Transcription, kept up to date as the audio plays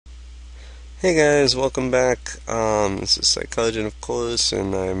Hey guys, welcome back. This is Psychology, of course,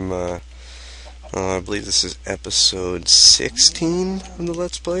 and I believe this is episode 16 of the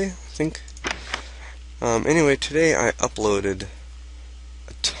Let's Play, I think. Anyway, today I uploaded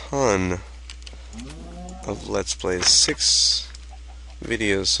a ton of Let's Plays, 6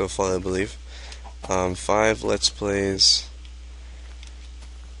 videos so far, I believe. 5 Let's Plays,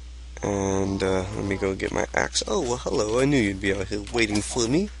 and let me go get my axe. Oh, well, hello, I knew you'd be out here waiting for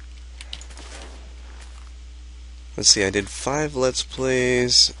me. Let's see, I did 5 Let's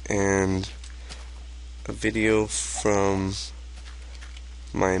Plays and a video from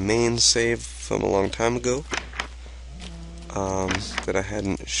my main save from a long time ago that I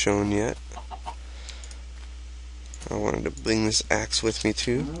hadn't shown yet. I wanted to bring this axe with me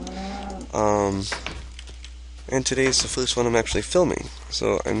too. And today's the first one I'm actually filming.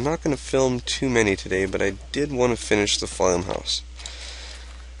 So I'm not going to film too many today, but I did want to finish the farmhouse.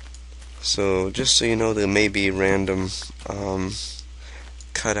 So just so you know, there may be random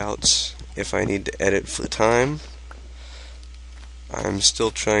cutouts if I need to edit for time. I'm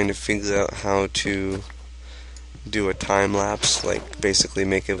still trying to figure out how to do a time lapse, like basically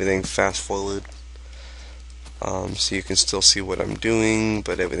make everything fast forward, so you can still see what I'm doing,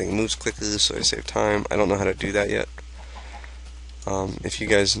 but everything moves quicker, so I save time. I don't know how to do that yet. If you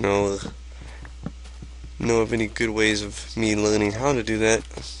guys know of any good ways of me learning how to do that,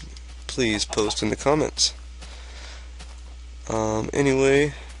 please post in the comments.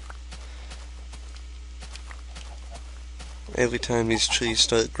 Anyway, every time these trees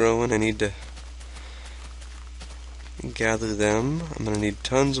start growing, I need to gather them. I'm going to need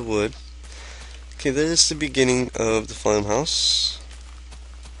tons of wood. Okay, there's the beginning of the farmhouse.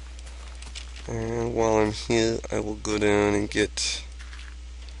 And while I'm here, I will go down and get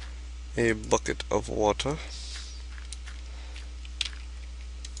a bucket of water.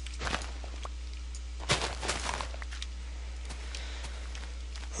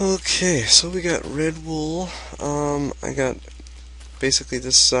 Okay, so we got red wool. I got basically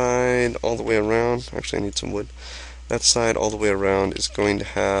this side all the way around. Actually, I need some wood. That side all the way around is going to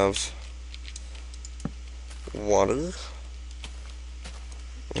have water.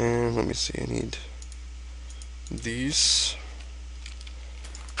 And let me see, I need these.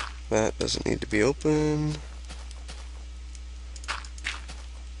 That doesn't need to be open.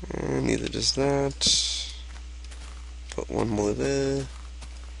 And neither does that. Put one more there.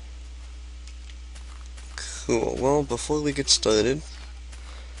 Cool. Well, before we get started,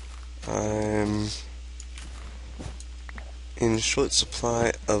 I'm in short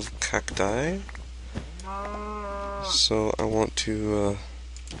supply of cacti, so I want to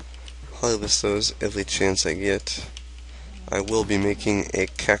harvest those every chance I get. I will be making a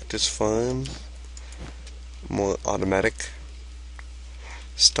cactus farm, more automatic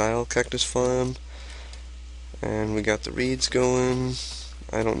style cactus farm, and we got the reeds going.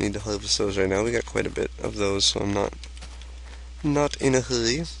 I don't need to harvest those right now. We got quite a bit of those, so I'm not in a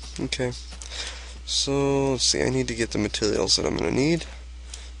hurry. Okay. So let's see. I need to get the materials that I'm gonna need.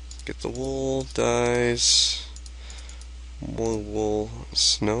 Get the wool, dyes, more wool,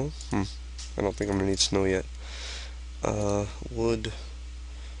 snow. I don't think I'm gonna need snow yet. Wood.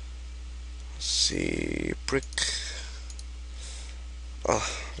 Let's see. Brick.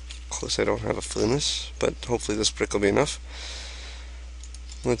 Of course I don't have a furnace, but hopefully this brick will be enough.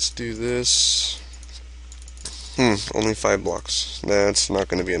 Let's do this. Only 5 blocks. That's not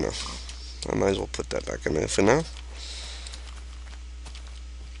going to be enough. I might as well put that back in there for now.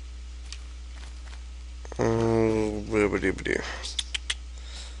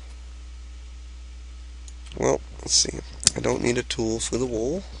 Well, let's see. I don't need a tool for the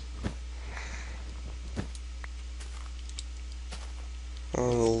wool.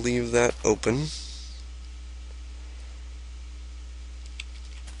 I'll leave that open.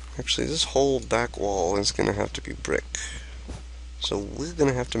 Actually, this whole back wall is going to have to be brick. So we're going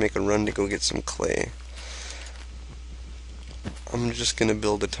to have to make a run to go get some clay. I'm just going to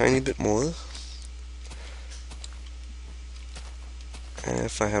build a tiny bit more.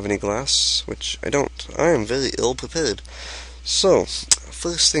 If I have any glass, which I don't. I am very ill prepared. So,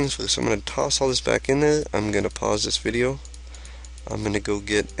 first things first, I'm going to toss all this back in there. I'm going to pause this video. I'm going to go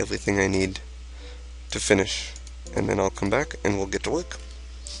get everything I need to finish. And then I'll come back and we'll get to work.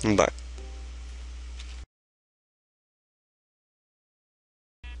 Bye.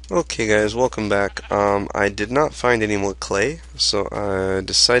 Okay guys, welcome back. I did not find any more clay, so I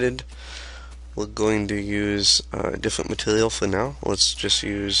decided we're going to use a different material for now. Let's just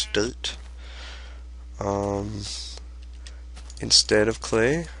use dirt instead of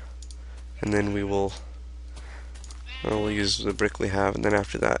clay, and then we'll use the brick we have, and then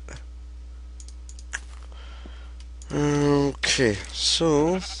after that Okay,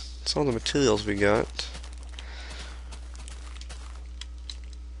 so that's all the materials we got.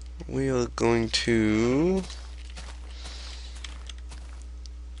 We are going to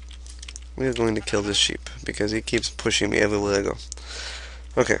kill this sheep because he keeps pushing me everywhere I go.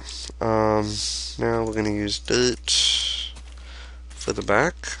 Okay, now we're going to use dirt for the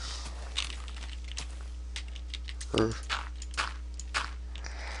back.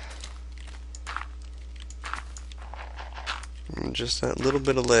 And just that little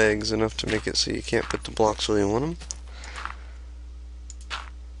bit of legs, enough to make it so you can't put the blocks where you want them.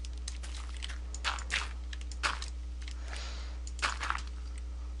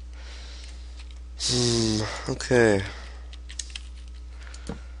 Okay.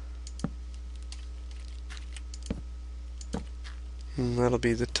 And that'll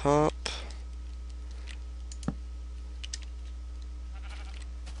be the top.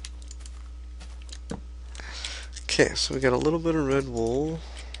 Okay, so we got a little bit of red wool.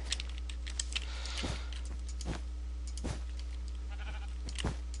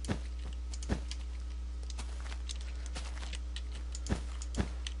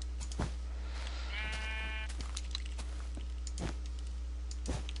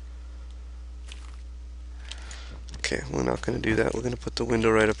 Okay, we're not going to do that. We're going to put the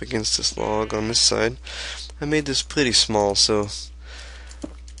window right up against this log on this side. I made this pretty small, so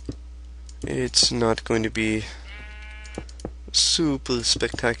it's not going to be super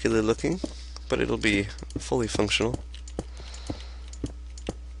spectacular looking, but it'll be fully functional.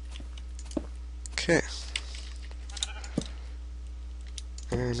 Okay.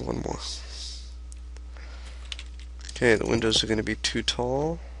 And one more. Okay, the windows are going to be too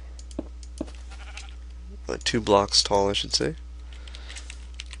tall. 2 blocks tall, I should say.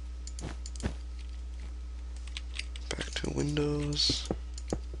 Back to windows.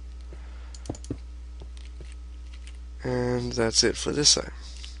 And that's it for this side.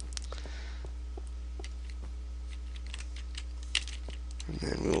 And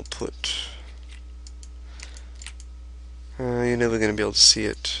then we'll put... you're never going to be able to see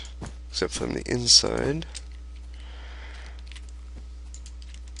it except from the inside.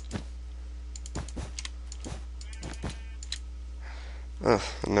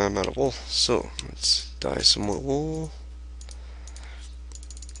 Now I'm out of wool, so let's dye some more wool.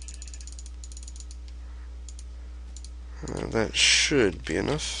 That should be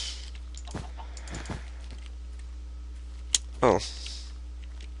enough. Oh.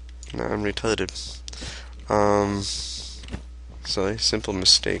 Now I'm retarded. Sorry, simple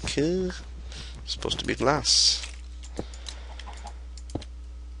mistake here. It's supposed to be glass.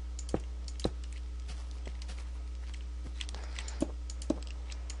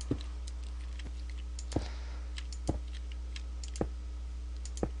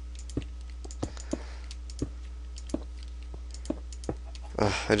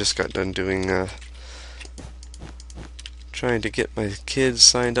 I just got done doing trying to get my kids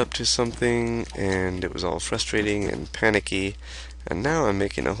signed up to something, and it was all frustrating and panicky, and now I'm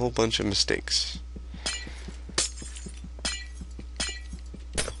making a whole bunch of mistakes.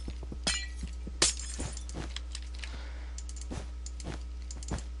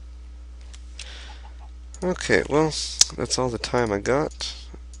 Okay, well, that's all the time I got.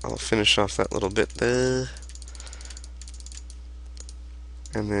 I'll finish off that little bit there,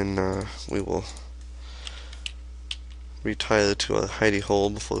 and then we will retire to a hidey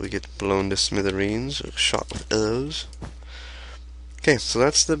hole before we get blown to smithereens or shot with arrows. Okay, so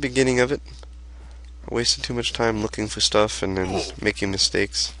that's the beginning of it. I wasted too much time looking for stuff and then making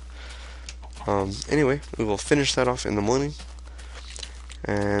mistakes. Anyway, we will finish that off in the morning,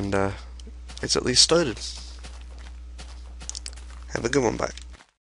 and it's at least started. Have a good one, bye.